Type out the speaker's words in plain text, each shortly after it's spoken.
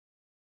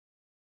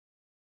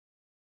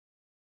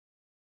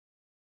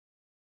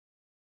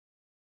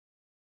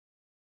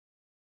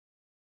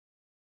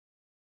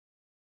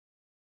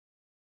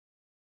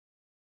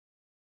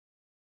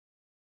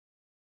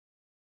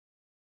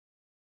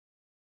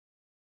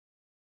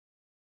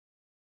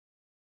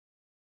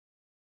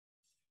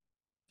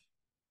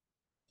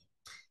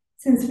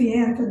Since we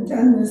haven't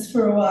done this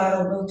for a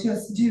while, we'll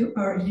just do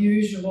our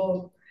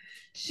usual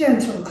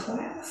gentle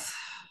class.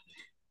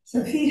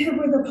 So feet hip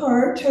width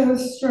apart,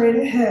 toes straight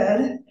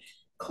ahead,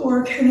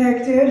 core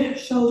connected,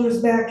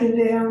 shoulders back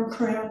and down,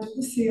 crown to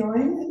the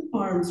ceiling, and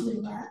arms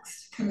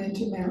relaxed. Come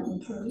into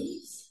mountain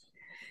pose.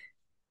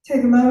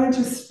 Take a moment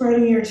just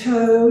spreading your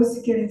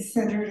toes, getting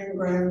centered and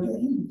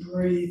grounded, and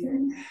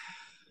breathing.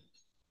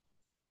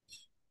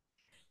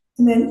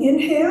 And then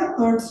inhale,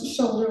 arms to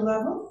shoulder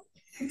level.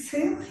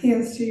 Exhale,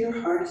 hands to your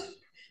heart.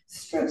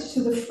 Stretch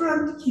to the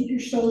front, keep your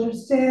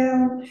shoulders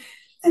down.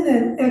 And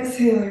then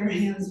exhale your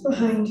hands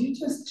behind you.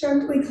 Just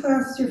gently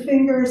clasp your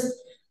fingers,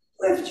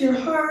 lift your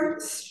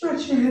heart,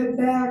 stretch your head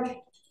back,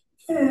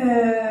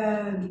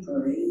 and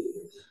breathe.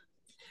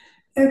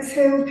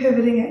 Exhale,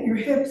 pivoting at your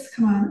hips,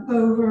 come on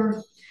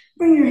over.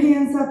 Bring your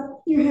hands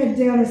up, your head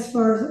down as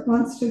far as it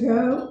wants to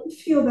go.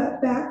 Feel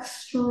that back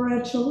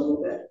stretch a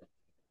little bit.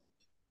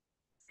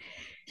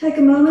 Take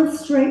a moment,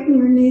 straighten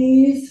your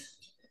knees,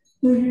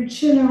 move your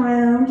chin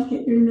around,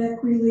 get your neck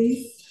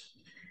released.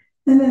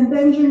 And then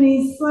bend your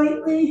knees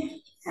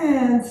slightly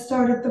and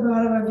start at the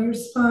bottom of your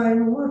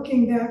spine,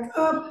 working back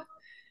up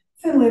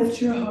and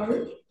lift your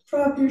heart.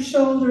 Drop your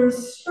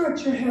shoulders,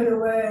 stretch your head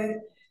away,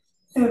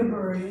 and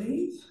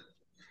breathe.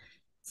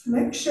 So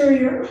make sure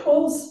your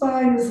whole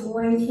spine is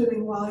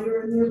lengthening while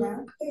you're in your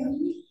back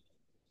bend.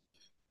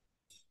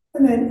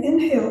 And then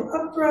inhale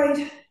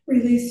upright,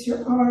 release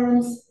your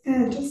arms,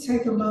 and just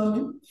take a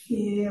moment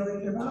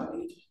feeling your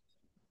body.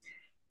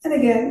 And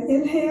again,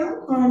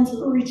 inhale, arms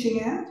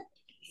reaching out,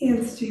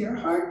 hands to your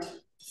heart,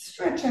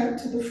 stretch out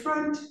to the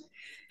front,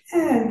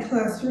 and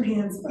clasp your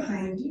hands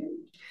behind you.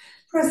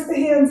 Press the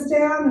hands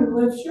down and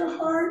lift your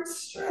heart,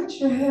 stretch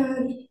your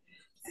head,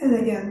 and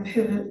again,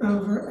 pivot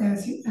over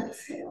as you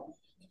exhale.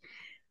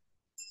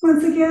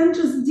 Once again,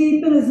 just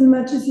deepen as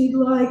much as you'd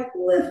like.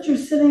 Lift your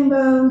sitting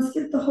bones,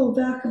 get the whole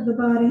back of the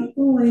body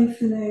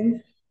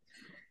lengthening,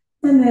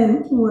 and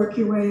then work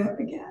your way up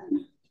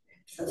again.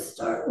 So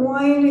start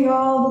winding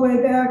all the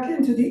way back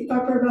into the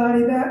upper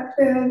body back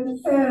bend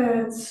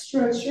and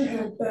stretch your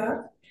head back.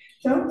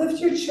 Don't lift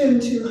your chin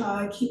too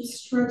high. Keep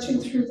stretching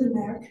through the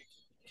neck.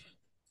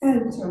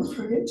 And don't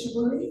forget to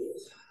breathe.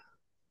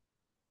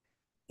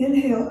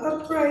 Inhale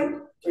upright,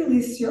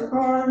 release your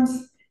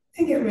arms,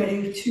 and get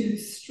ready to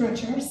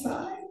stretch our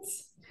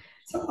sides.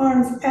 So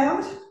arms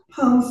out,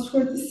 palms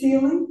toward the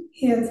ceiling,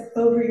 hands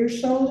over your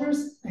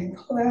shoulders, and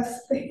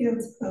clasp the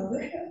hands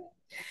overhead.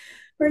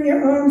 Bring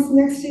your arms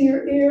next to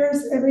your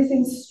ears,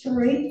 everything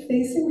straight,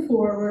 facing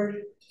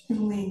forward,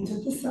 and lean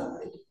to the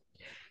side.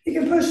 You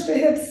can push the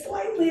hips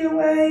slightly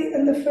away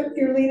and the foot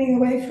you're leaning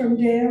away from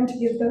down to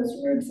give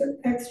those ribs an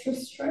extra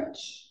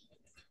stretch.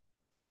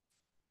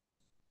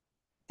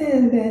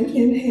 And then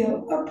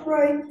inhale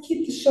upright,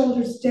 keep the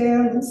shoulders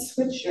down and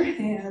switch your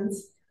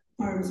hands,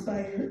 arms by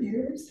your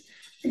ears.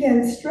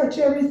 Again, stretch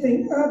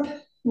everything up,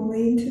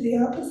 lean to the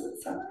opposite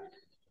side.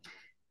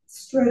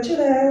 Stretch it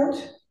out,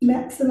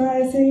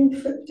 maximizing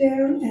foot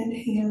down and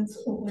hands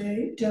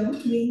away.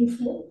 Don't lean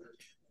forward.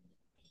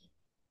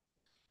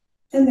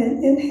 And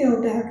then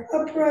inhale back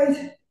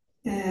upright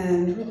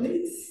and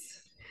release.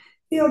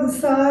 Feel the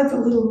sides a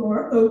little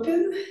more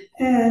open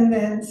and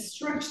then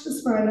stretch the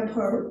spine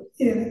apart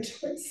in a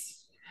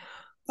twist.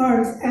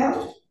 Arms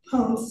out,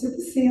 palms to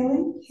the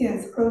ceiling,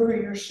 hands over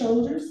your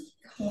shoulders,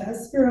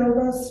 clasp your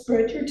elbows,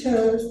 spread your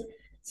toes,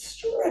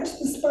 stretch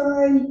the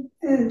spine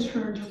and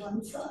turn to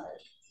one side.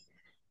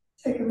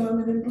 Take a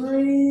moment and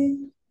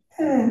breathe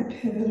and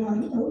pivot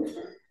on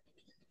over.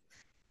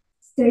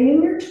 Stay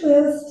in your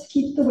twist,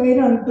 keep the weight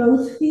on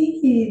both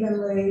feet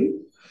evenly,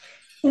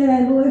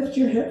 and lift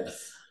your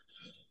hips.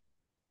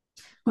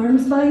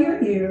 Arms by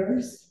your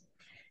ears,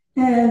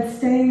 and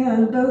staying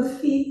on both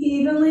feet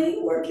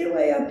evenly, work your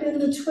way up in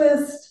the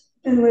twist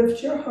and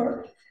lift your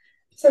heart.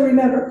 So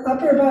remember,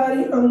 upper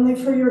body only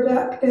for your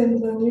back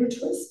bend when you're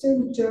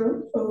twisting.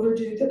 Don't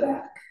overdo the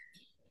back.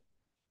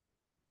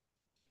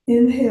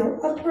 Inhale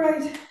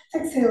upright,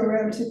 exhale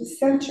around to the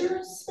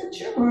center, switch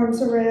your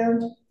arms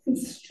around and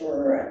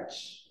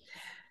stretch.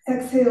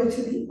 Exhale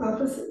to the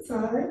opposite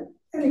side,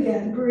 and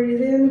again,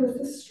 breathe in with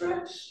a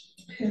stretch,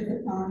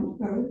 pivot on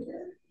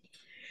over.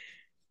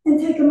 And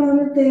take a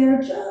moment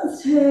there,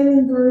 just hang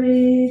and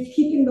breathe,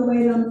 keeping the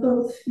weight on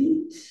both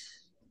feet.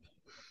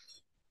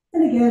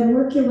 And again,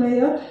 work your way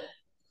up,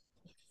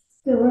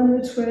 still in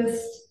the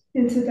twist,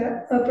 into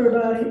that upper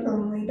body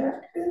only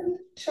back bend,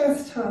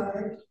 chest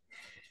high.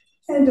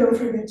 And don't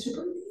forget to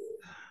breathe.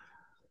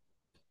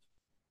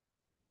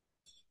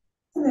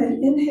 And then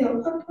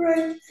inhale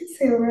upright,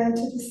 exhale around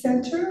to the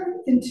center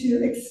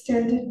into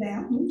extended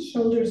mountain,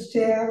 shoulders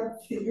down,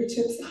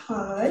 fingertips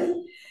high.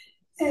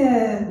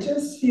 And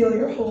just feel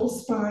your whole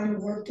spine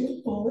worked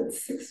in all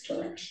its 6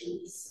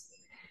 directions.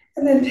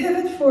 And then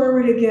pivot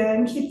forward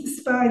again, keep the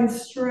spine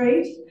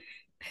straight.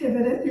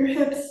 Pivot at your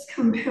hips,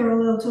 come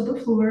parallel to the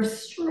floor,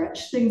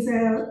 stretch things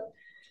out,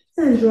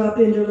 and drop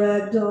into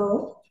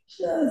ragdoll.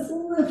 Just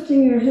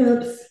lifting your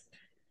hips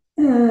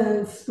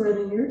and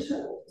spreading your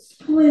toes.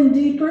 Pull in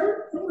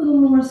deeper, a little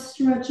more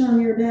stretch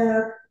on your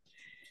back.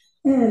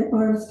 And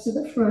arms to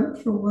the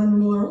front for one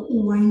more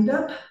wind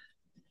up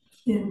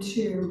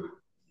into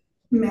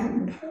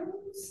mountain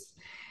pose.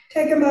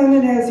 Take a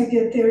moment as you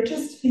get there,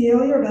 just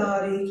feel your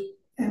body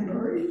and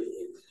breathe.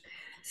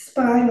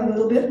 Spine a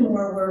little bit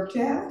more worked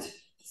out.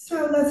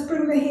 So let's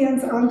bring the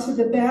hands onto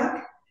the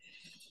back.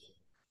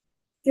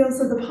 Heels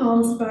of the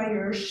palms by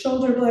your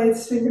shoulder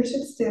blades,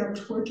 fingertips down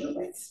toward your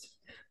waist.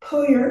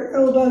 Pull your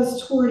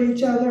elbows toward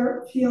each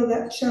other, feel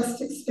that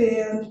chest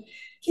expand.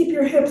 Keep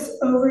your hips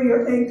over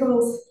your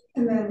ankles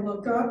and then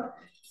look up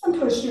and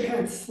push your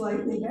head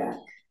slightly back.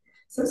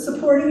 So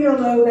supporting your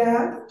low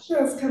back,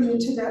 just come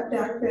into that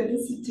back bend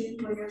as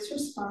deeply as your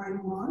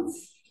spine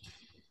wants.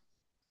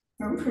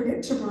 Don't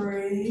forget to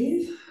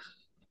breathe.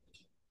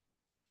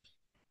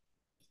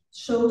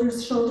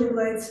 Shoulders, shoulder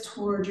blades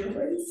toward your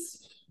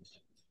waist.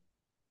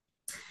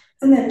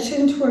 And then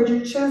chin toward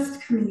your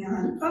chest, coming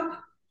on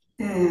up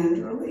and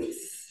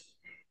release.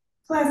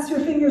 Clasp your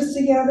fingers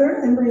together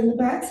and bring the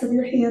backs of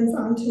your hands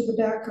onto the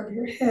back of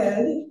your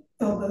head,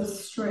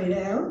 elbows straight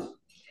out.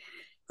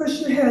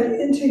 Push your head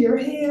into your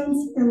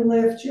hands and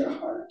lift your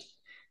heart.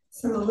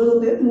 So a little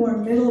bit more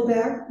middle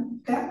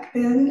back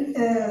bend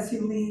as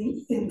you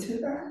lean into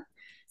that.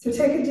 So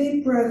take a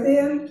deep breath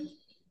in,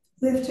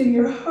 lifting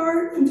your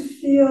heart and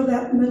feel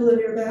that middle of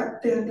your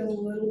back bend a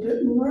little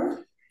bit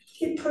more.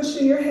 Keep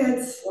pushing your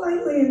head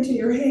slightly into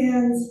your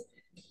hands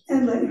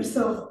and let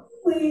yourself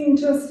lean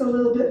just a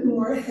little bit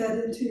more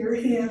head into your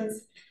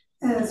hands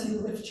as you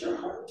lift your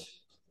heart.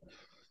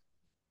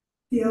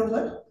 Feel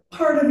what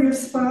part of your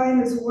spine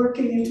is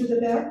working into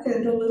the back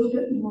bend a little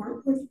bit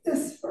more with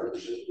this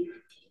version.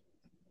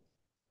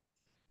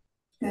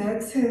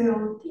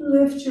 Exhale,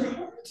 lift your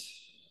heart.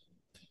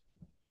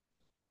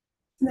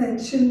 And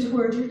then chin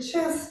toward your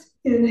chest,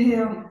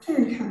 inhale,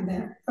 and come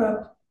back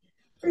up.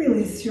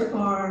 Release your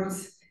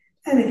arms.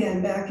 And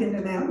again, back into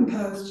mountain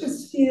pose,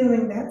 just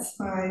feeling that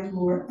spine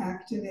more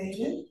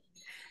activated.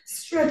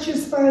 Stretch your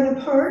spine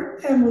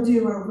apart, and we'll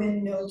do our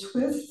windmill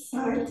twist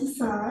side to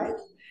side.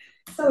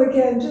 So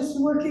again, just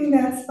working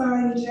that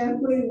spine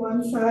gently,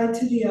 one side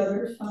to the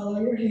other. Follow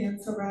your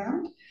hands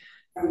around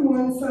from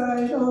one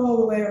side all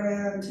the way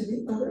around to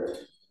the other.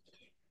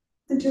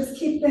 And just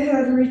keep the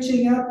head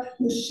reaching up,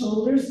 the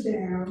shoulders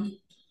down.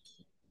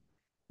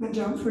 And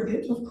don't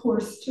forget, of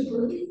course, to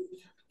breathe.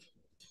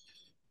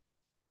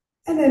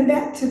 And then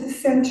back to the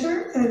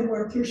center and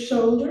work your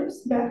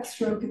shoulders,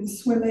 backstroke and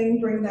swimming.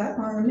 Bring that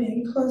arm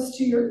in close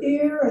to your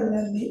ear and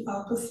then the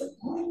opposite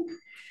one.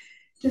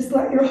 Just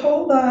let your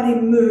whole body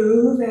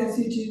move as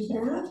you do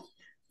that,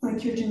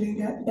 like you're doing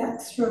that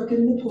backstroke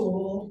in the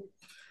pool,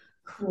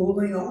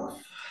 cooling off,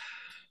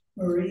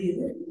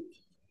 breathing.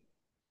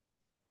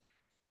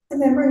 And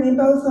then bringing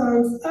both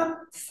arms up,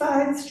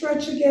 side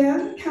stretch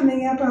again,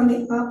 coming up on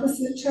the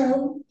opposite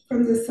toe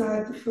from the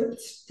side the foot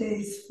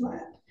stays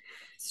flat.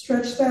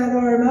 Stretch that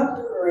arm up,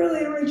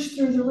 really reach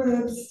through the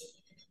ribs.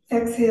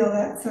 Exhale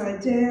that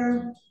side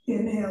down,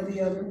 inhale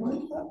the other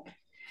one up.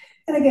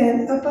 And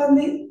again, up on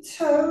the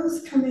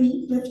toes,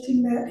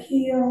 lifting that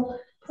heel,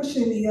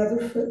 pushing the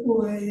other foot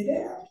way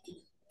down.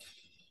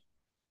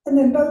 And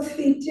then both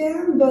feet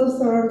down,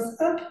 both arms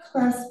up,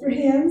 clasp your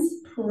hands,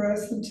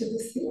 press them to the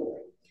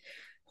ceiling.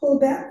 Pull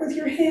back with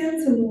your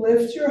hands and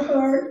lift your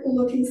heart,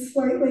 looking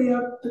slightly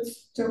up, but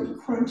don't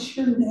crunch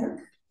your neck.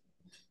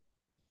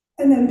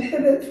 And then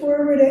pivot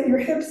forward at your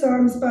hips,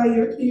 arms by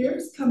your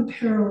ears, come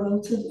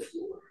parallel to the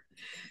floor.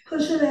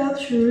 Push it out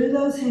through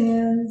those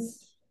hands.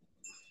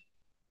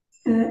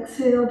 And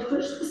exhale,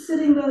 push the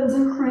sitting bones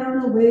and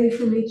crown away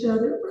from each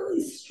other.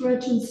 Really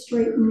stretch and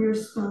straighten your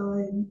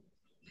spine.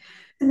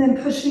 And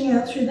then pushing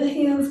out through the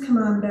hands, come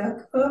on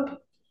back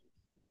up.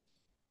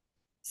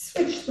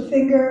 Switch the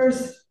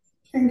fingers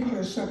and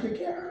push up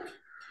again.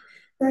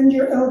 Bend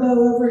your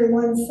elbow over to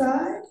one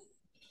side,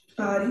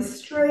 body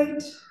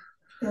straight,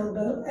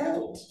 elbow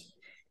out.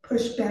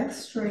 Push back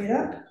straight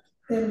up,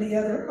 bend the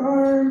other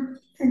arm,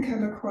 and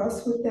come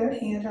across with that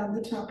hand on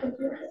the top of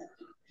your head.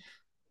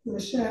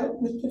 Push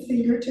out with the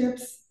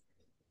fingertips,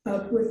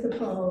 up with the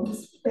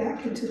palms,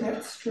 back into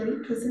that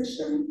straight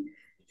position,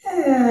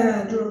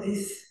 and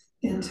release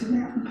into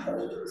mountain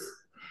pose.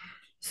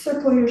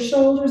 Circle your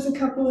shoulders a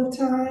couple of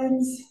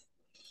times.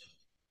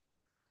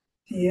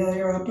 Feel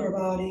your upper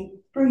body.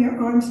 Bring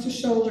your arms to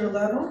shoulder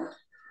level,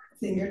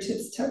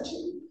 fingertips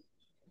touching,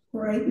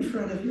 right in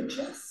front of your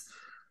chest.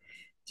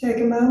 Take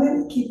a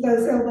moment, keep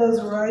those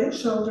elbows right at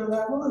shoulder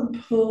level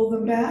and pull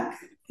them back,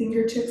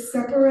 fingertips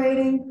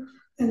separating,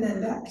 and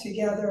then back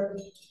together.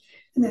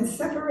 And then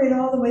separate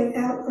all the way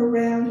out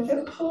around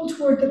and pull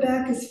toward the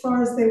back as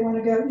far as they want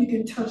to go. You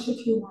can touch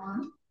if you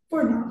want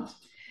or not.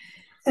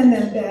 And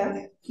then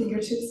back,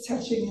 fingertips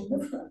touching in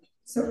the front.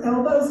 So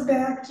elbows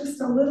back,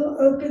 just a little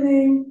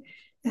opening,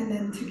 and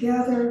then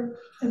together,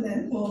 and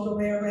then all the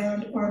way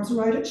around, arms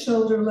right at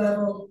shoulder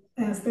level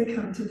as they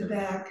come to the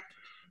back,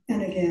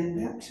 and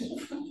again, back to the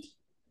front.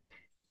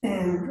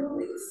 And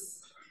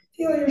release.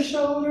 Feel your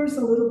shoulders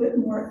a little bit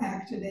more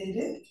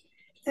activated.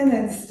 And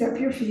then step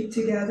your feet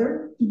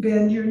together,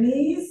 bend your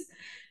knees,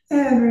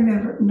 And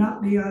remember,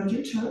 not beyond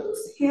your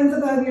toes. Hands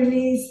above your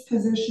knees,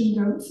 position,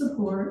 don't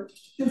support,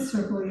 and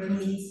circle your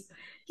knees,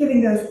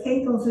 giving those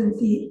ankles and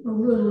feet a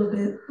little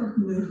bit of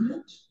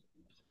movement.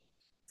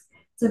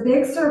 So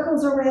big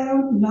circles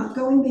around, not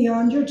going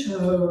beyond your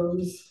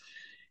toes,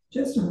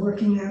 just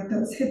working out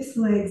those hips,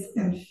 legs,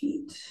 and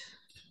feet.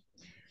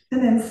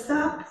 And then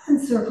stop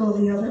and circle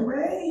the other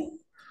way.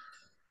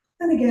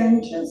 And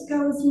again, just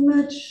go as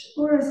much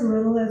or as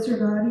little as your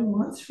body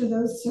wants for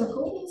those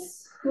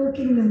circles,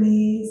 working the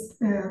knees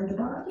and the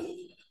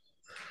body.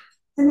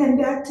 And then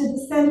back to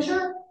the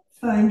center,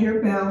 find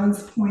your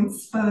balance point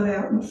spot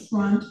out in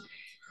front.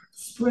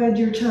 Spread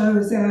your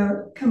toes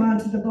out, come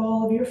onto the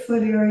ball of your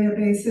foot area,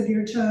 base of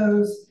your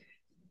toes,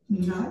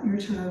 not your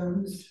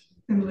toes,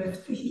 and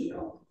lift the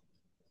heel.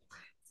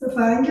 So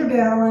find your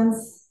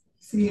balance,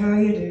 see how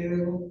you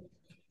do.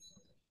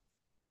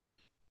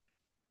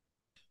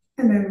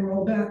 And then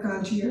roll back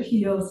onto your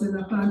heels and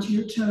up onto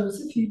your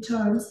toes a few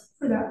times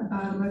for that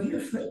bottom of your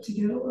foot to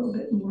get a little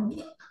bit more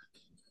work.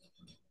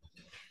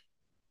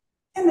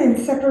 And then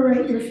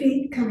separate your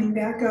feet, coming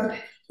back up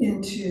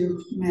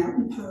into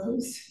mountain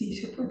pose,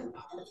 feet hip width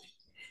apart.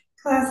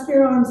 Clasp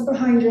your arms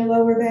behind your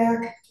lower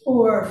back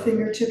or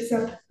fingertips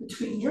up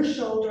between your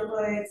shoulder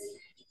blades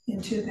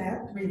into that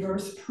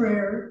reverse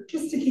prayer,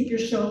 just to keep your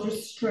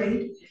shoulders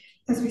straight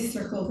as we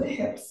circle the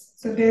hips.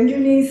 So bend your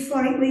knees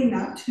slightly,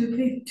 not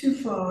too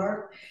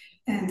far,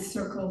 and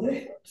circle the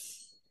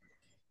hips.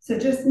 So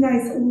just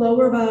nice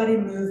lower body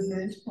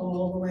movement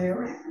all the way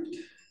around.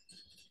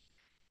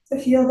 So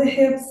feel the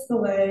hips, the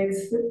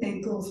legs, the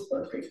ankles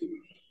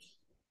working.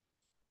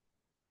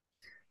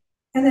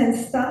 And then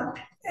stop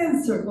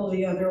and circle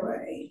the other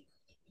way.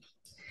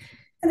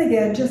 And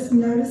again, just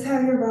notice how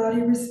your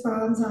body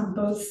responds on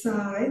both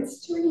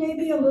sides, doing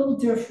maybe a little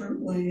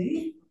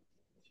differently.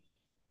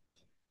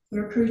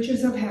 We're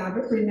creatures of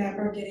habit,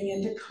 remember, getting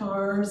into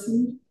cars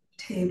and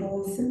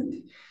tables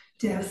and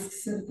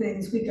desks and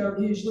things. We go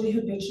usually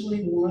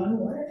habitually one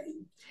way.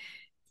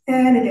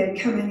 And again,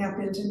 coming up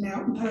into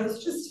mountain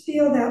pose, just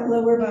feel that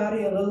lower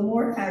body a little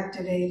more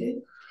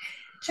activated.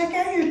 Check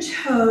out your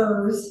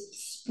toes,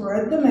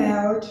 spread them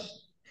out.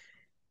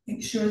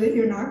 Make sure that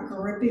you're not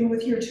gripping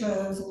with your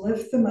toes,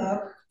 lift them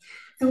up,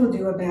 and we'll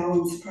do a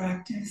balance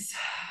practice.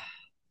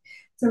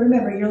 So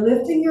remember, you're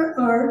lifting your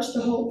arch,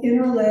 the whole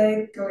inner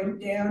leg going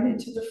down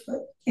into the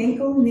foot.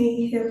 Ankle,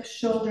 knee, hip,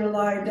 shoulder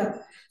lined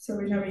up. So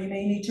remember, you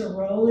may need to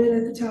roll in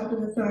at the top of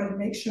the thigh to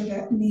make sure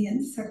that knee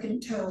and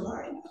second toe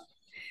line up.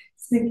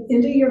 Sink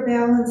into your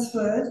balance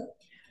foot,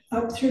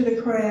 up through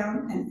the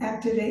crown, and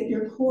activate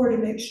your core to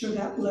make sure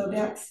that low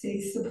back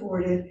stays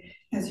supported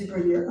as you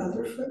bring your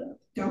other foot up.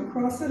 Don't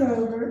cross it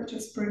over,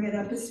 just bring it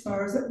up as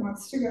far as it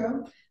wants to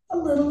go, a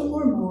little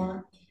or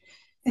more,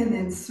 and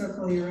then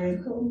circle your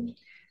ankle.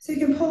 So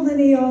you can pull the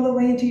knee all the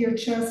way into your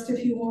chest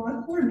if you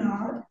want, or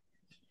not.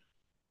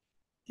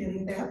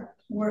 Getting that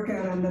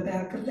workout on the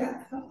back of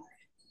that thigh.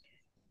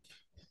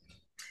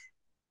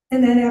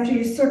 And then after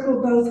you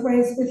circle both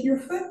ways with your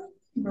foot,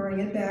 bring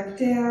it back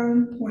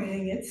down,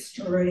 pointing it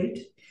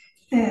straight,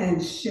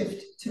 and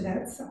shift to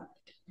that side.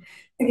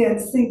 Again,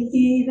 sink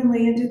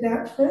evenly into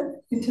that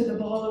foot, into the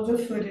ball of the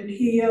foot and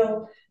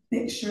heel.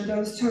 Make sure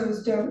those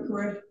toes don't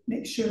grip.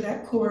 Make sure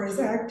that core is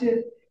active.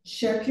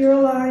 Check your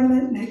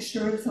alignment. Make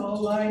sure it's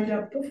all lined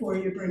up before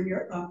you bring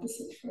your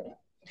opposite foot up.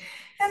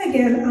 And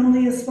again,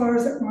 only as far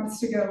as it wants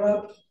to go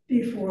up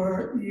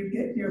before you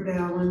get your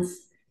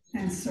balance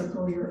and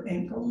circle your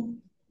ankle.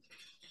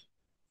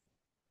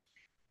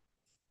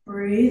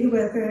 Breathe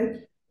with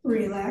it,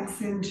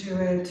 relax into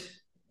it.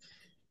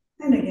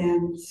 And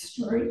again,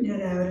 straighten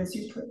it out as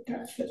you put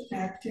that foot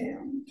back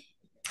down.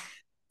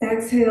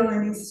 Exhale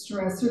any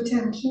stress or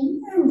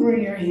tension and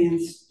bring your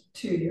hands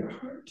to your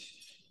heart.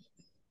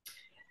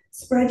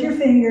 Spread your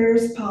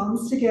fingers,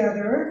 palms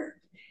together.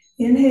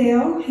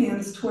 Inhale,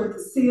 hands toward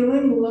the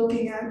ceiling,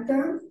 looking at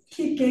them.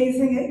 Keep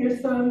gazing at your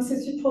thumbs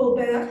as you pull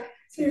back.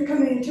 So you're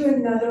coming into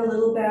another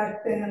little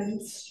back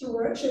bend.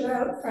 Stretch it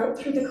out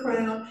through the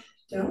crown.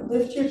 Don't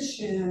lift your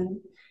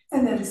chin.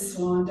 And then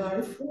swan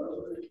dive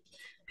forward.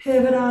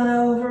 Pivot on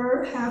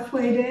over,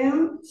 halfway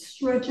down,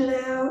 stretch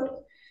it out,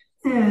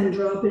 and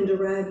drop into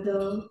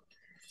ragdoll.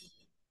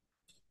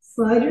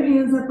 Slide your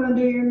hands up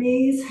under your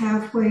knees,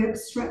 halfway up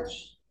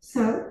stretch.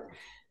 So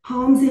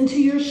palms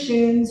into your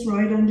shins,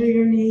 right under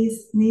your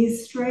knees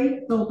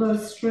straight,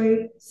 elbows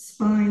straight,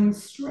 spine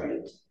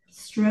straight.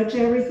 Stretch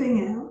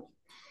everything out.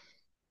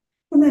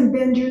 And then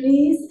bend your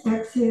knees,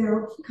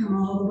 exhale,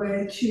 come all the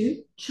way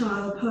to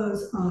child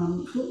pose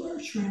on the floor.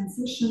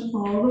 Transition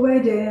all the way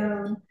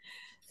down.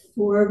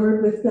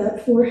 Forward with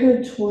that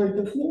forehead toward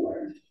the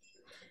floor.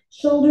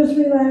 Shoulders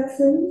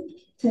relaxing.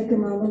 Take a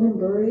moment and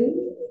breathe.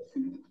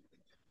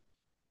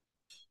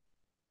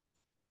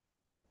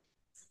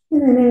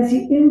 And then as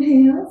you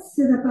inhale,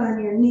 sit up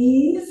on your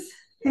knees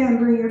and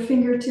bring your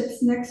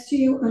fingertips next to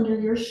you under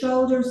your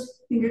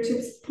shoulders,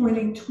 fingertips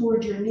pointing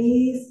toward your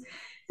knees.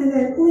 And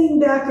then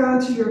lean back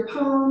onto your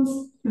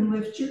palms and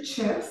lift your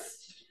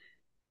chest.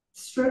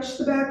 Stretch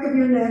the back of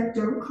your neck,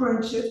 don't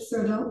crunch it,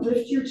 so don't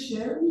lift your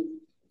chin.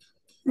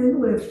 and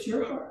lift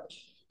your heart.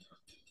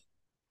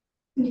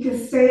 You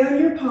can stay on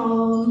your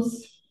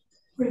palms,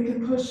 or you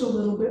can push a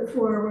little bit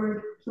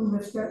forward and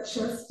lift that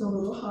chest a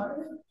little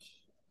higher.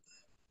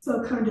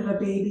 So kind of a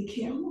baby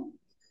camel.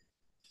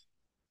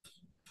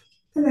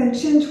 And then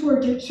chin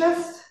toward your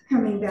chest,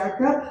 coming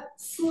back up,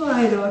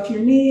 slide off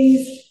your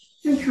knees,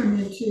 and come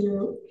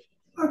into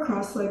a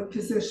cross-legged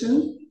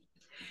position.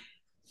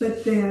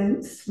 But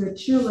then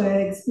switch your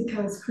legs,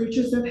 because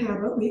creatures of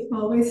habit, we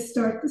always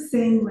start the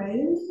same way.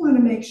 And we want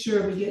to make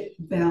sure we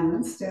get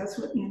balanced as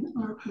we're in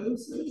our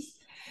poses.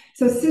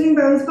 So sitting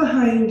bones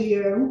behind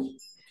you,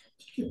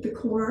 get the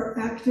core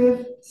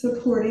active,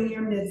 supporting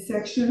your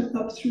midsection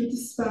up through the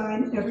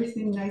spine,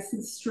 everything nice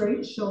and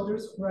straight,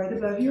 shoulders right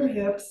above your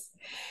hips.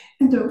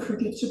 And don't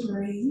forget to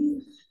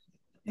breathe.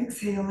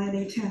 Exhale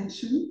any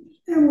tension,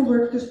 and we'll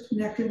work the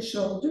neck and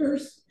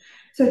shoulders.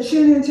 So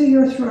chin into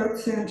your throat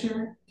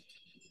center.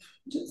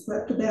 Just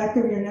let the back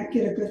of your neck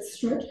get a good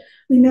stretch.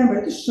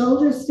 Remember, the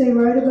shoulders stay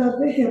right above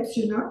the hips.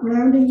 You're not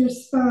rounding your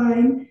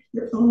spine.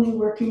 You're only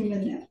working the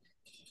neck.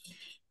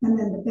 And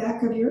then the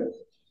back of your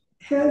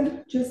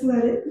head, just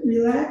let it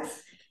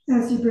relax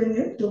as you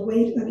bring the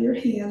weight of your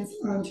hands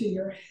onto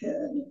your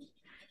head.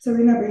 So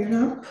remember, you're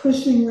not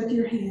pushing with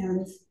your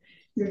hands.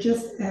 You're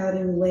just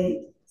adding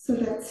weight. So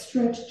that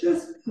stretch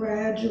just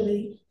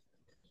gradually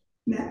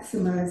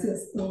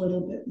maximizes a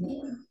little bit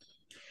more.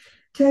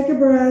 Take a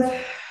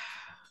breath.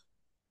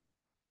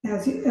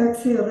 As you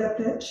exhale, let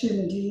that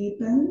chin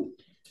deepen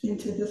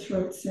into the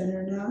throat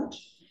center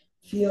notch.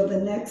 Feel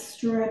the neck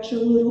stretch a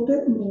little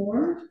bit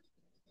more.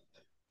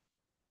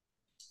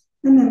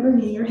 And then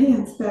bringing your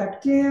hands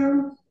back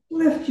down,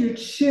 lift your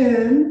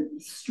chin,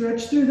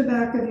 stretch through the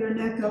back of your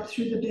neck up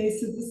through the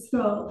base of the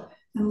skull,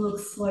 and look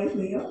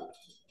slightly up.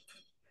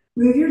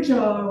 Move your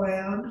jaw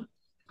around,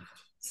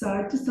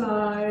 side to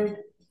side,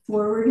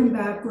 forward and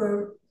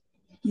backward,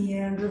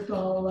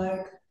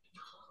 Neanderthal-like.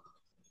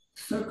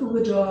 Circle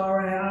the jaw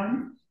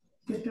around,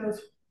 get those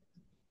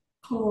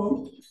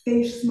whole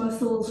face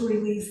muscles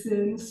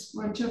releasing,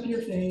 scrunch up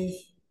your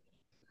face,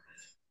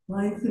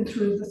 lengthen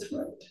through the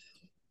throat.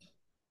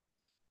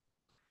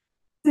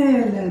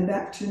 And then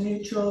back to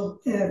neutral,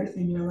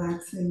 everything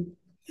relaxing.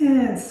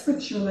 And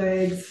switch your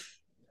legs.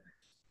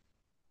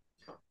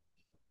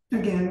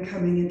 Again,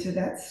 coming into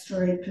that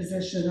straight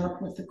position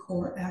up with the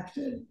core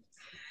active.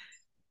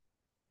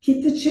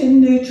 Keep the chin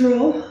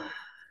neutral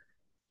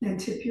and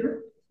tip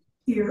your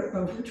ear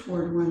over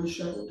toward one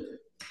shoulder.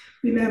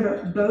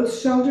 Remember, both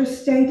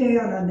shoulders stay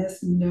down on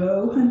this,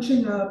 no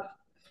hunching up.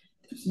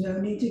 There's no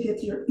need to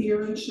get your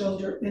ear and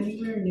shoulder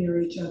anywhere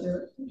near each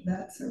other.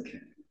 That's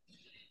okay.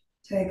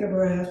 Take a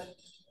breath,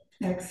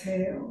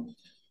 exhale.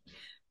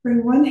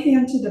 Bring one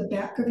hand to the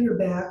back of your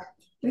back,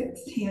 that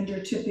hand you're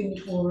tipping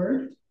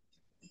toward.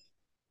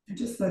 And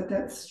just let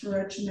that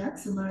stretch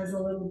maximize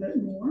a little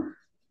bit more.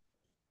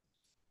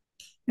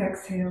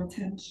 Exhale,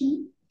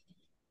 tension.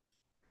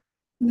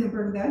 And then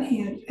bring that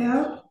hand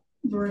out,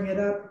 bring it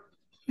up,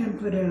 and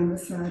put it on the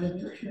side of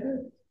your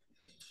head.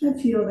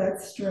 And feel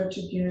that stretch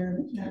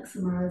again,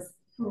 maximize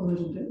a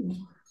little bit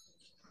more.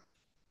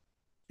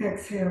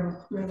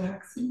 Exhale,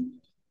 relaxing.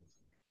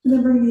 And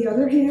then bring the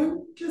other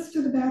hand just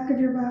to the back of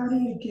your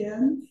body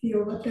again.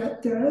 Feel what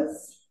that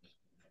does.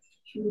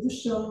 Through the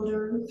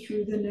shoulder,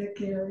 through the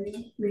neck area,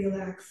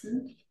 relax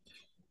it.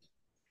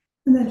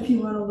 And then if you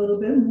want a little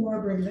bit more,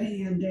 bring the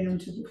hand down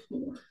to the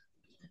floor.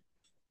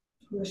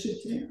 Push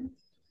it down.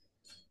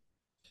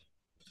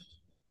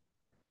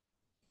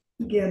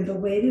 Again, the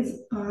weight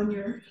is on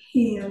your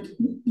hand,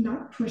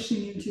 not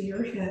pushing into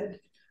your head.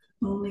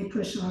 Only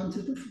push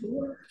onto the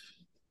floor.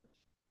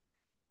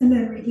 And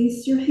then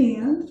release your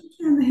hand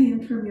and the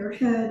hand from your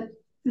head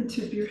and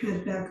tip your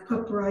head back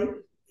upright.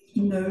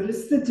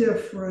 Notice the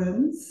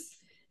difference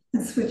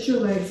and switch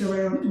your legs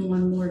around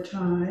one more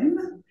time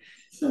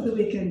so that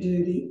we can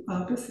do the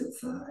opposite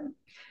side.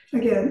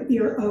 Again,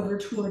 ear over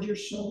toward your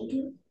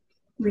shoulder.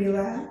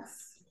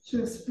 Relax,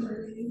 just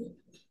breathe.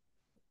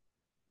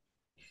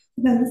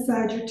 And then the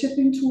side you're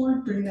tipping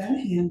toward, bring that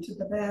hand to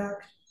the back.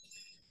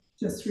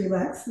 Just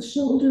relax the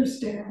shoulders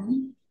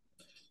down.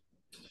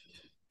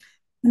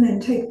 And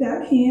then take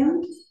that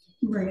hand,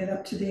 bring it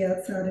up to the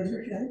outside of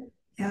your head.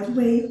 Add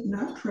weight,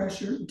 not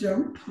pressure,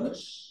 don't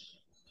push.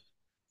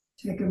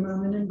 Take a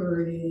moment and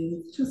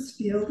breathe. Just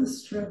feel the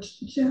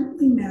stretch,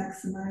 gently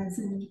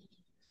maximizing.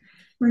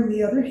 Bring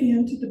the other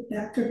hand to the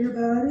back of your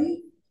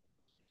body.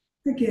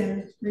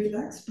 Again,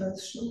 relax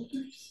both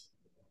shoulders.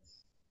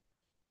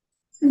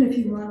 And if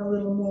you want a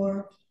little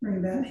more,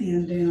 bring that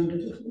hand down to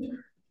the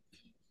floor.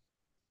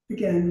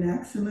 Again,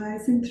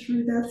 maximizing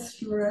through that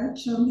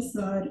stretch on the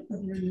side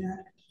of your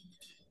neck.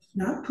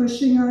 Not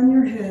pushing on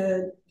your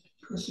head,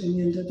 pushing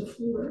into the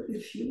floor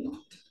if you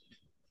want.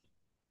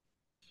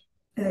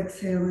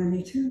 Exhale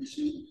any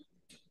tension.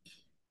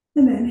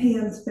 And then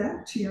hands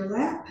back to your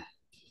lap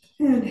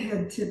and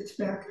head tipped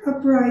back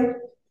upright.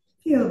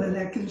 Feel the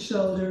neck and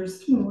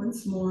shoulders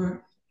once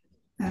more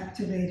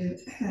activated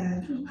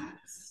and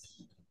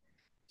relaxed.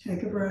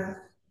 Take a breath.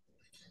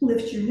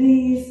 Lift your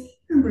knees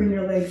and bring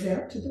your legs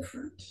out to the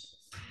front.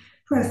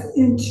 Press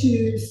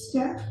into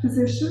staff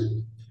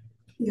position,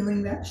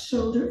 feeling that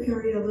shoulder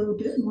area a little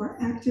bit more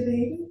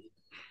activated.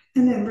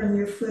 And then bring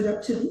your foot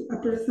up to the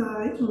upper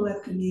thigh and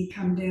let the knee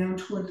come down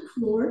toward the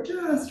floor,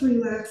 just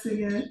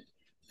relaxing it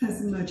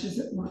as much as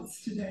it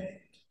wants today.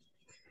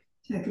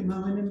 Take a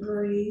moment and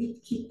breathe.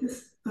 Keep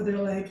this other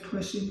leg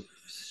pushing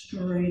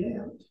straight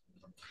out.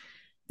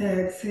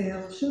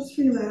 Exhale, just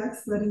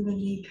relax, letting the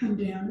knee come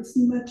down as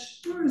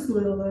much or as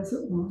little as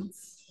it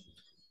wants.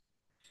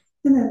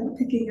 And then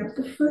picking up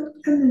the foot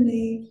and the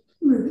knee,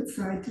 move it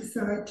side to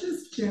side,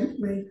 just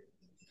gently.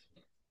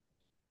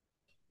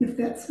 If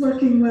that's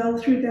working well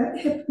through that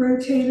hip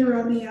rotator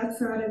on the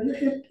outside of your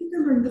hip, you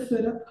can bring the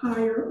foot up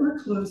higher or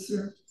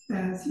closer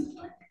as you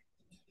like.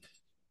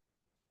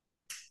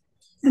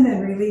 And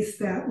then release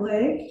that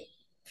leg.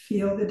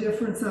 Feel the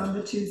difference on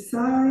the two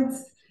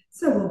sides.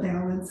 So we'll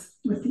balance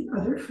with the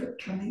other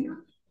foot coming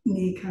up,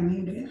 knee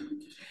coming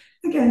down.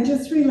 Again,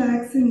 just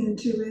relaxing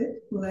into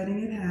it,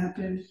 letting it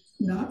happen,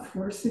 not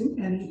forcing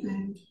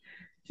anything.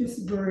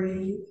 Just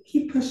breathe.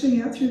 Keep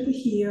pushing out through the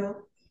heel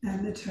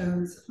and the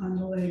toes on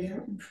the leg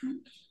out in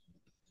front.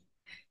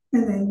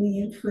 And then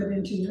knee and foot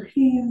into your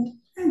hand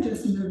and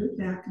just move it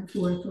back and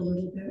forth a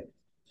little bit.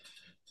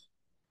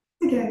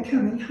 Again,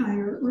 coming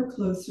higher or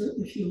closer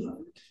if you love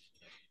it.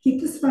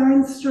 Keep the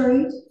spine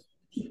straight,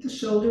 keep the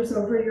shoulders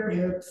over your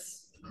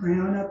hips,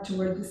 crown up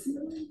toward the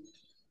ceiling.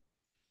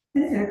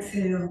 And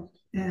exhale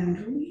and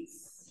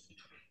release.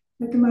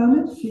 Take a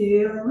moment,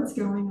 feeling what's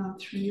going on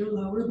through your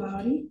lower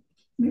body.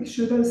 Make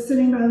sure those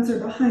sitting bones are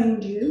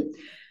behind you.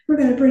 We're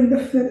going to bring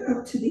the foot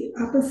up to the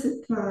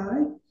opposite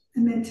thigh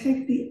and then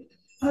take the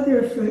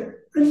other foot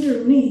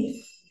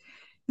underneath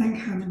and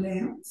come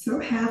down. So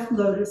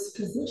half-lotus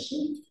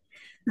position.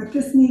 Let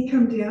this knee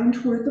come down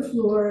toward the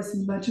floor as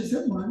much as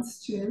it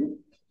wants to.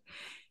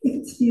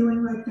 If it's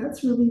feeling like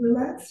that's really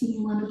relaxed and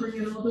you want to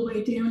bring it all the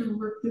way down and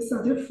work this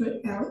other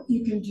foot out,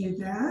 you can do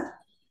that.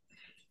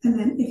 And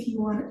then if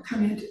you want to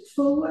come into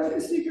full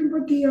lotus, you can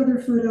put the other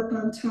foot up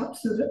on top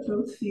so that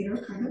both feet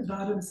are kind of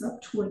bottoms up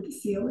toward the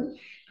ceiling.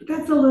 But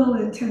that's a little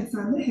intense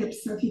on the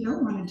hips, so if you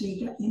don't want to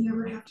do that, you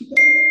never have to go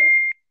there.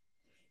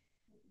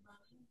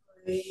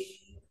 Breathe.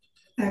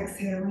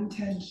 Exhaling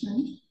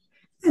tension.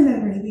 And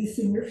then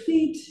releasing your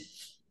feet.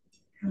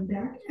 Come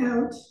back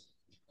out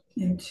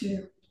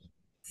into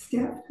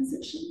staff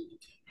position.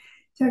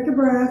 Take a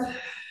breath.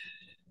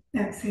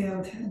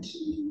 Exhale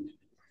tension.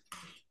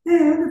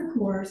 And of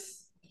course,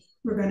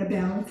 we're going to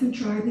balance and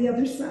try the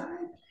other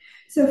side.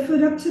 So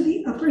foot up to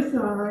the upper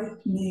thigh,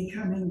 knee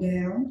coming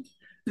down.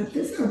 Let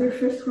this other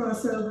foot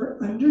cross over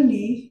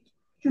underneath,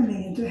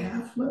 coming into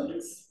half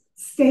lotus.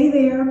 Stay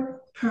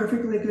there,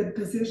 perfectly good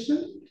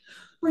position.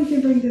 Or you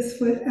can bring this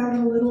foot out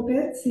a little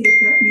bit, see if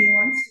that knee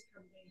wants to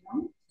come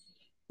down.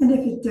 And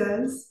if it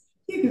does,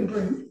 you can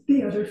bring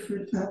the other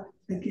foot up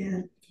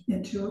again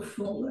into a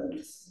full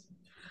lotus.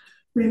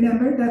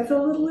 Remember, that's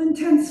a little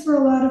intense for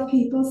a lot of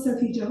people, so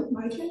if you don't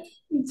like it,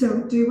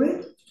 don't do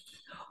it.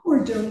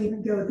 Or don't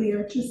even go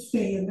there, just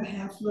stay in the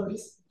half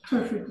lotus.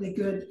 Perfectly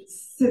good,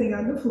 sitting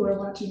on the floor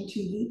watching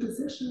TV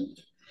position.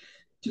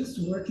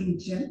 Just working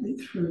gently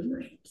through your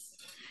hips.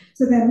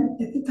 So then,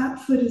 if the top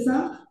foot is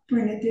up,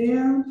 bring it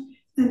down,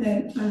 and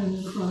then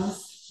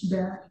uncross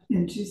back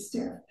into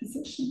staff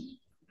position.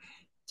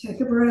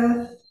 Take a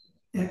breath,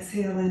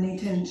 exhale any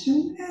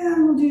tension,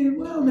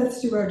 and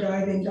let's do our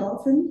diving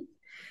dolphin.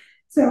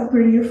 So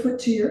bring your foot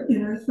to your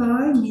inner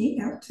thigh,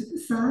 knee out to the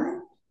side,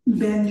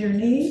 bend your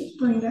knee,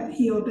 bring that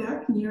heel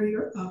back near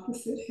your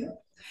opposite hip.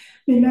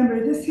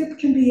 Remember, this hip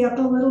can be up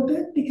a little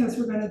bit because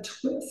we're going to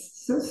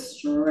twist. So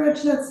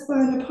stretch that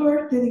spine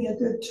apart, getting a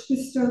good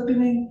twist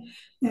opening,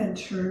 and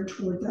turn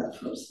toward that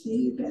first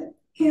knee bend.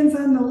 Hands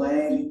on the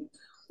leg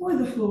or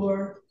the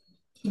floor,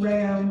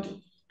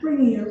 round,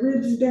 bringing your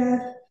ribs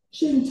back,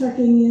 chin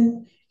tucking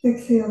in,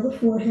 exhale the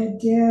forehead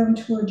down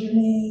toward your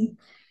knee,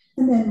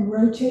 and then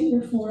rotate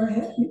your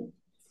forehead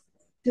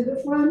to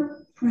the front,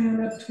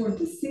 crown up toward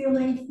the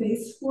ceiling,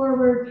 face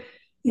forward.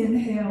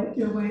 Inhale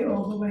your way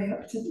all the way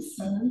up to the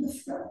sun and the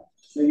sky.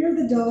 So you're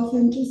the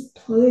dolphin, just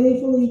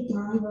playfully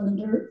dive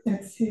under,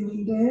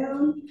 exhaling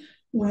down,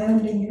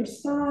 rounding your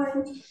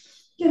spine,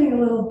 getting a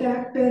little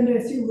back bend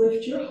as you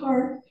lift your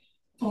heart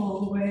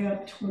all the way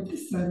up toward the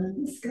sun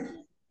and the sky.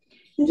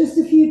 And just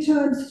a few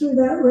times through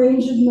that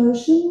range of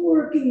motion,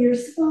 working your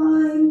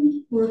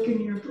spine,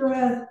 working your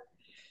breath.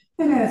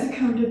 And as you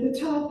come to the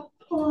top,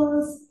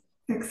 pause,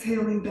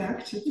 exhaling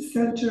back to the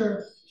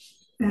center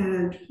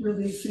and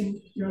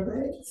releasing your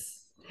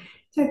legs.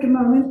 Take a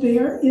moment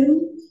there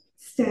in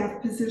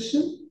staff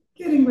position,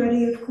 getting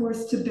ready, of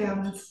course, to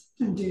balance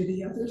and do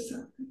the other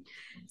side.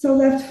 So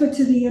left foot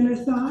to the inner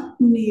thigh,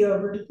 knee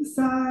over to the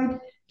side,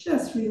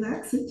 just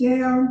relax it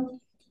down,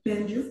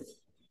 bend your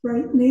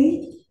right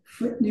knee,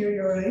 foot near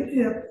your right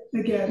hip,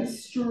 again,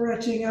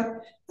 stretching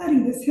up,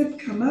 letting this hip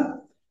come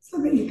up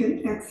so that you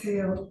can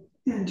exhale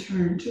and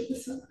turn to the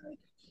side.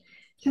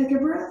 Take a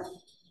breath,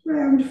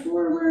 round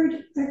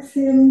forward,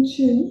 exhaling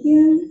chin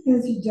in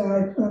as you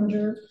dive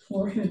under,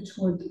 forehead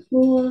toward the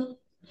floor.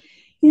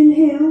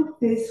 Inhale,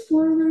 face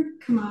forward,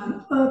 come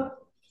on up,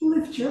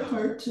 Lift your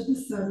heart to the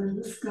sun and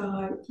the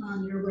sky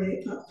on your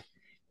way up.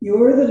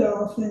 You're the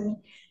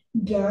dolphin.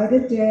 Guide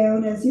it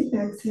down as you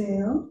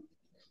exhale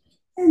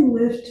and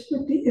lift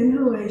with the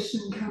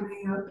inhalation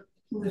coming up,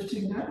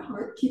 lifting that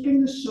heart,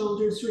 keeping the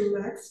shoulders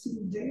relaxed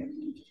and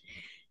down.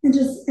 And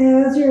just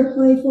as your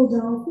playful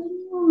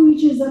dolphin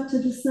reaches up to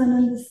the sun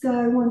and the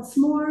sky once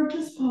more,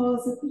 just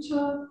pause at the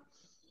top.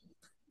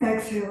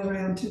 Exhale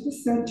around to the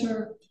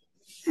center.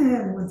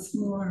 And once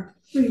more,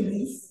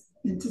 release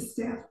into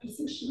staff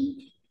position.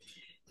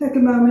 Take a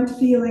moment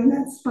feeling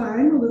that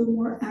spine a little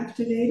more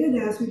activated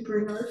as we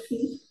bring our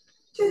feet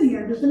to the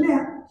end of the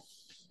mat.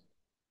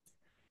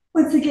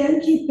 Once again,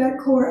 keep that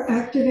core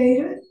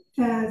activated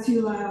as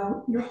you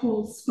allow your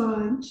whole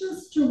spine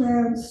just to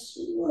round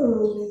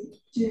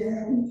slowly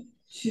down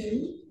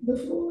to the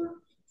floor.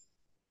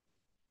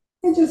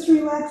 And just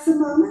relax a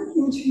moment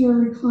into your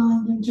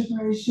reclined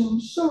integration,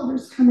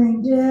 shoulders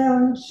coming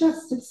down,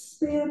 chest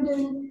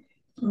expanding,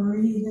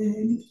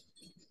 breathing.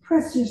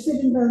 Press your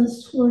sitting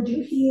bones toward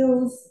your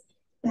heels,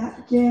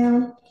 back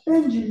down,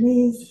 bend your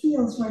knees,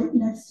 heels right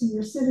next to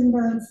your sitting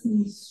bones,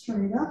 knees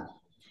straight up.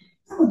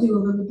 And we'll do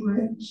a little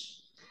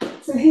bridge.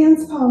 So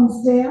hands,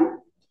 palms down,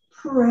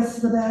 press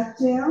the back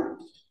down,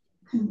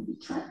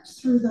 contract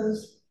through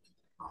those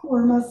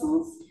core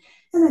muscles.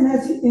 And then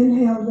as you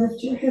inhale,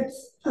 lift your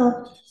hips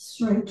up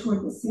straight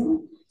toward the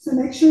ceiling. So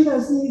make sure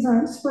those knees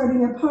aren't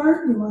spreading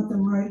apart. You want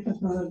them right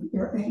above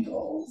your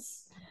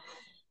ankles.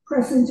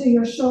 Press into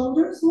your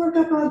shoulders. Work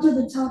up onto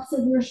the tops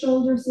of your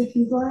shoulders if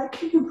you'd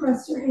like. You can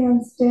press your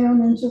hands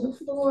down into the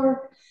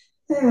floor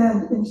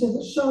and into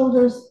the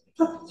shoulders,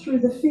 up through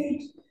the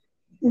feet,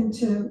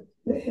 into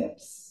the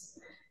hips.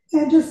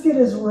 And just get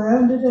as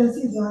rounded as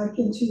you'd like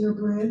into your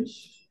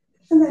bridge.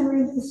 And then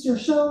release your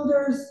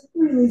shoulders,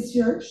 release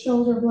your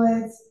shoulder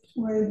blades,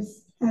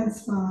 ribs, and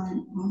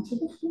spine onto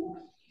the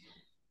floor.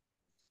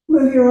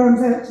 Move your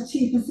arms out to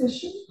T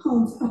position,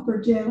 palms up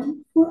or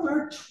down for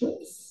our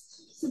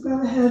twist. So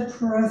go ahead,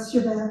 press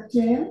your back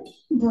down,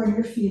 bring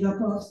your feet up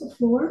off the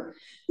floor.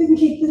 You can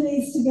keep the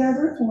knees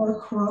together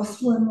or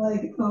cross one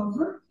leg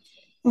over,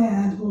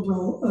 and we'll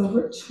roll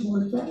over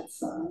toward that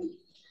side.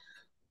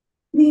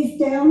 Knees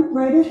down,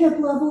 right at hip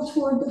level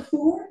toward the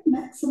floor,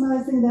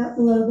 maximizing that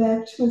low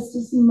back twist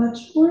as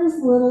much or as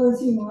little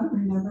as you want.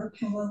 Remember,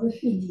 pillow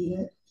if you need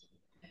it.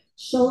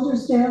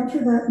 Shoulders down for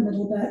that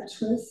middle back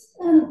twist.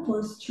 And of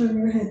course, turn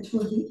your head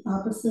toward the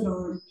opposite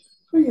arm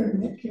for your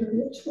neck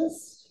area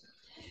twist.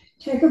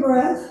 Take a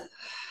breath.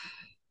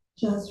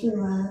 Just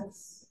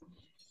relax.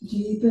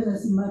 Deepen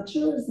as much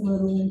or as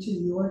little into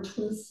your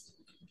twist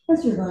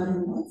as your body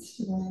wants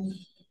today.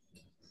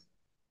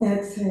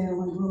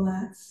 Exhale and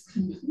relax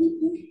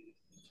completely.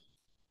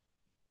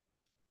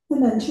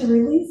 And then to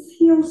release,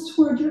 heels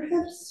toward your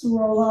hips,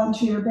 roll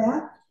onto your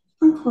back,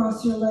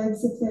 uncross your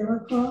legs if they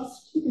were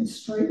crossed. You can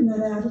straighten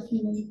it out if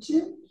you need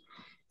to.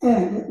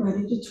 And get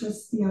ready to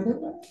twist the other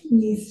way.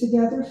 Knees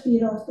together,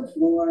 feet off the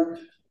floor,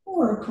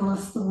 or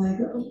across the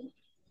leg over.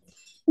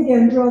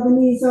 Again, draw the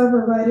knees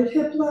over right at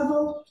hip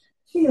level,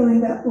 feeling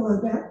that low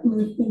back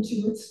move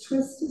into its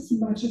twist as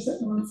much as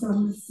it wants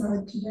on this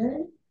side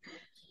today.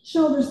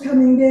 Shoulders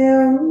coming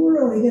down,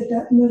 really get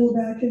that middle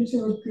back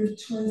into a good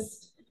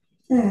twist.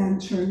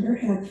 And turn your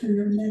head for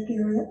your neck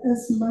area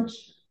as much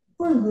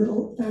or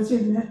little as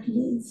your neck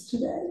needs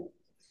today.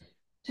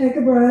 Take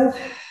a breath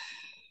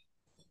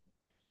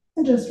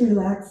and just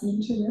relax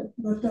into it.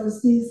 Let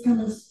those knees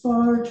come as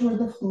far toward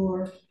the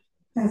floor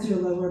as your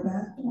lower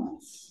back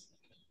wants.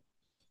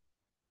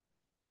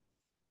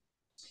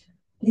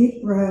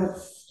 Deep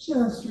breaths,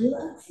 just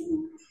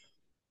relaxing.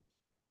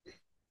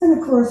 And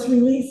of course,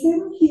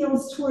 releasing,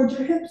 heels toward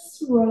your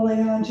hips,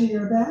 rolling onto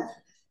your back,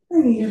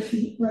 bringing your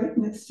feet right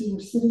next to your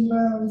sitting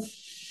bones.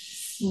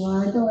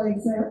 Slide the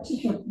legs out to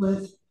hip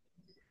width,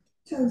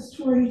 toes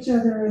toward each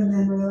other, and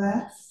then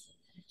relax.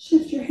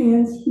 Shift your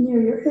hands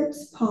near your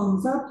hips,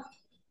 palms up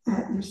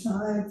at your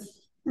sides,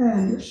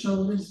 and your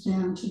shoulders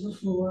down to the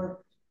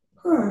floor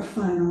for our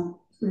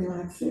final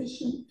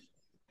relaxation.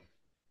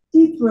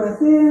 Deep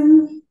breath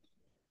in,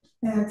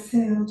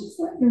 exhale, just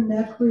let your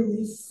neck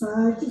release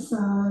side to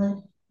side.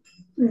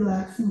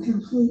 Relaxing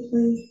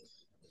completely,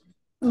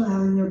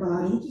 allowing your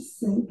body to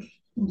sink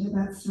into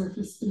that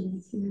surface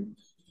beneath you.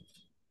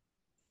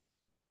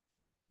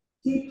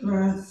 Deep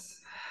breaths.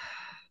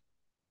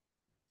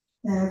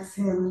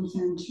 Exhaling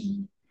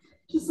tension.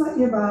 Just let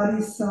your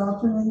body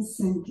soften and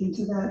sink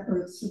into that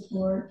earth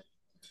support.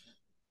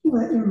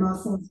 Let your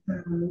muscles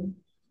go.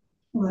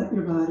 Let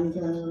your body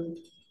go.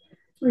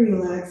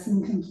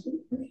 Relaxing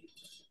completely.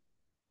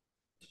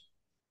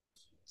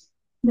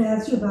 And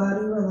as your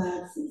body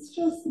relaxes,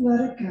 just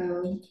let it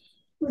go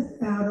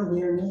without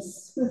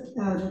awareness,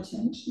 without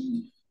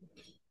attention.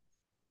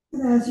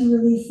 And as you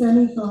release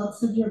any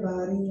thoughts of your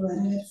body,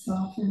 letting it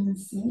soften and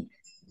sink,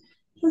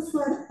 just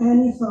let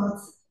any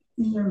thoughts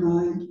in your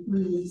mind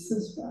release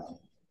as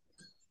well.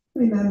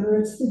 Remember,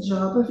 it's the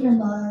job of your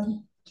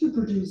mind to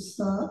produce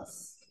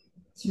thoughts.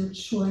 It's your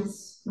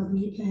choice whether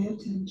you pay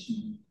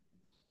attention.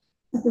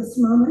 At this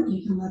moment,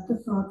 you can let the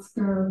thoughts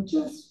go,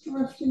 just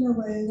drifting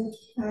away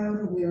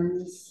without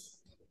awareness,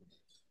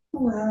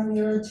 allowing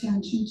your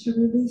attention to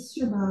release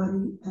your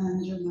body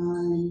and your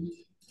mind,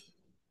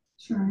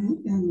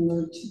 turning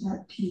inward to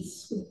that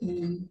peace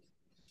within.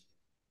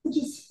 And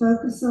just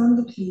focus on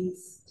the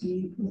peace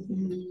deep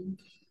within,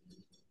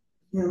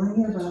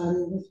 filling your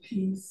body with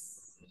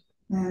peace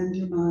and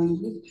your mind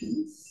with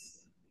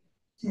peace,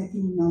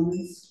 taking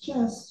moments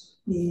just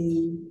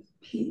being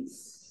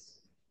peace.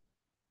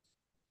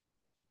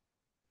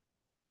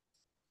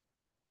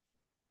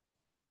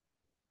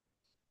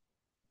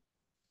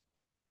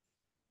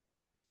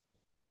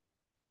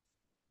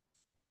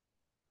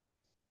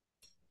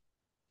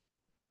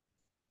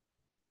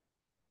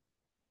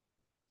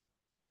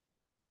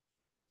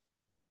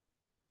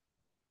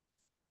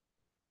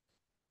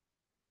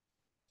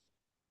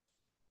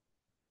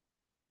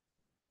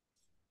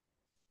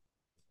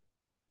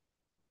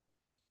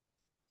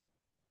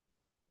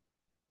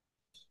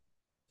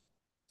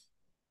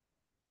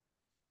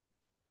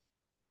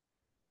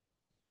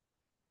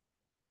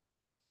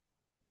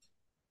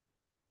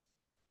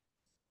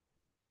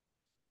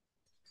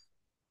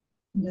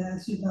 And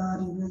as your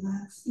body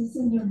relaxes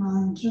and your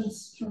mind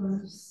just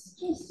drifts,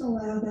 just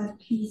allow that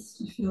peace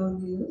to fill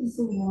you as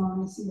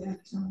long as you have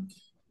time.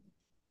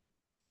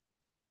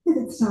 If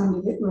it's time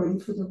to get ready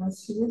for the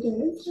rest of your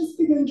day, just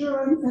begin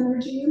drawing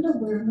energy and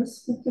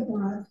awareness with the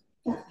breath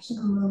back to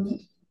the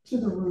moment, to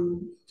the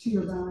room, to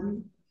your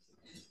body.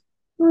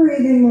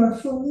 Breathing more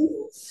fully,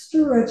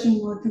 stretching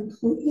more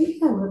completely,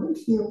 however it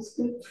feels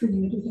good for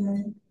you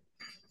today.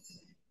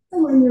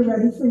 And when you're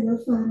ready for your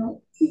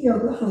final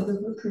yoga hug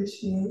of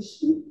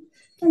appreciation,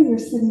 bring your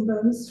sitting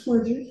bones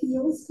toward your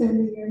heels,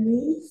 bending your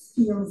knees,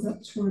 heels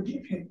up toward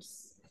your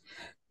hips.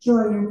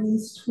 Draw your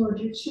knees toward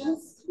your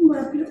chest, and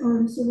wrap your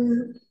arms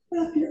around.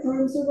 Wrap your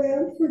arms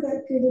around for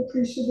that good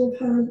appreciative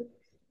hug.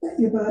 Let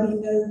your body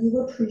know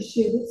you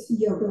appreciate its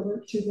yoga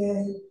work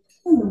today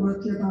and the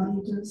work your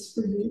body does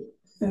for you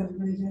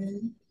every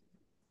day.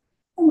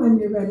 And when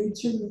you're ready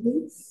to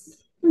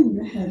release, bring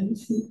your head and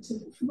feet to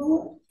the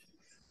floor,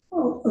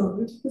 roll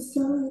over to the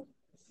side,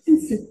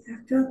 and sit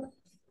back up,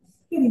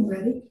 getting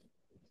ready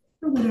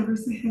for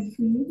whatever's ahead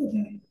for you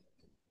today.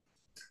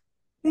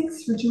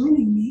 Thanks for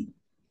joining me.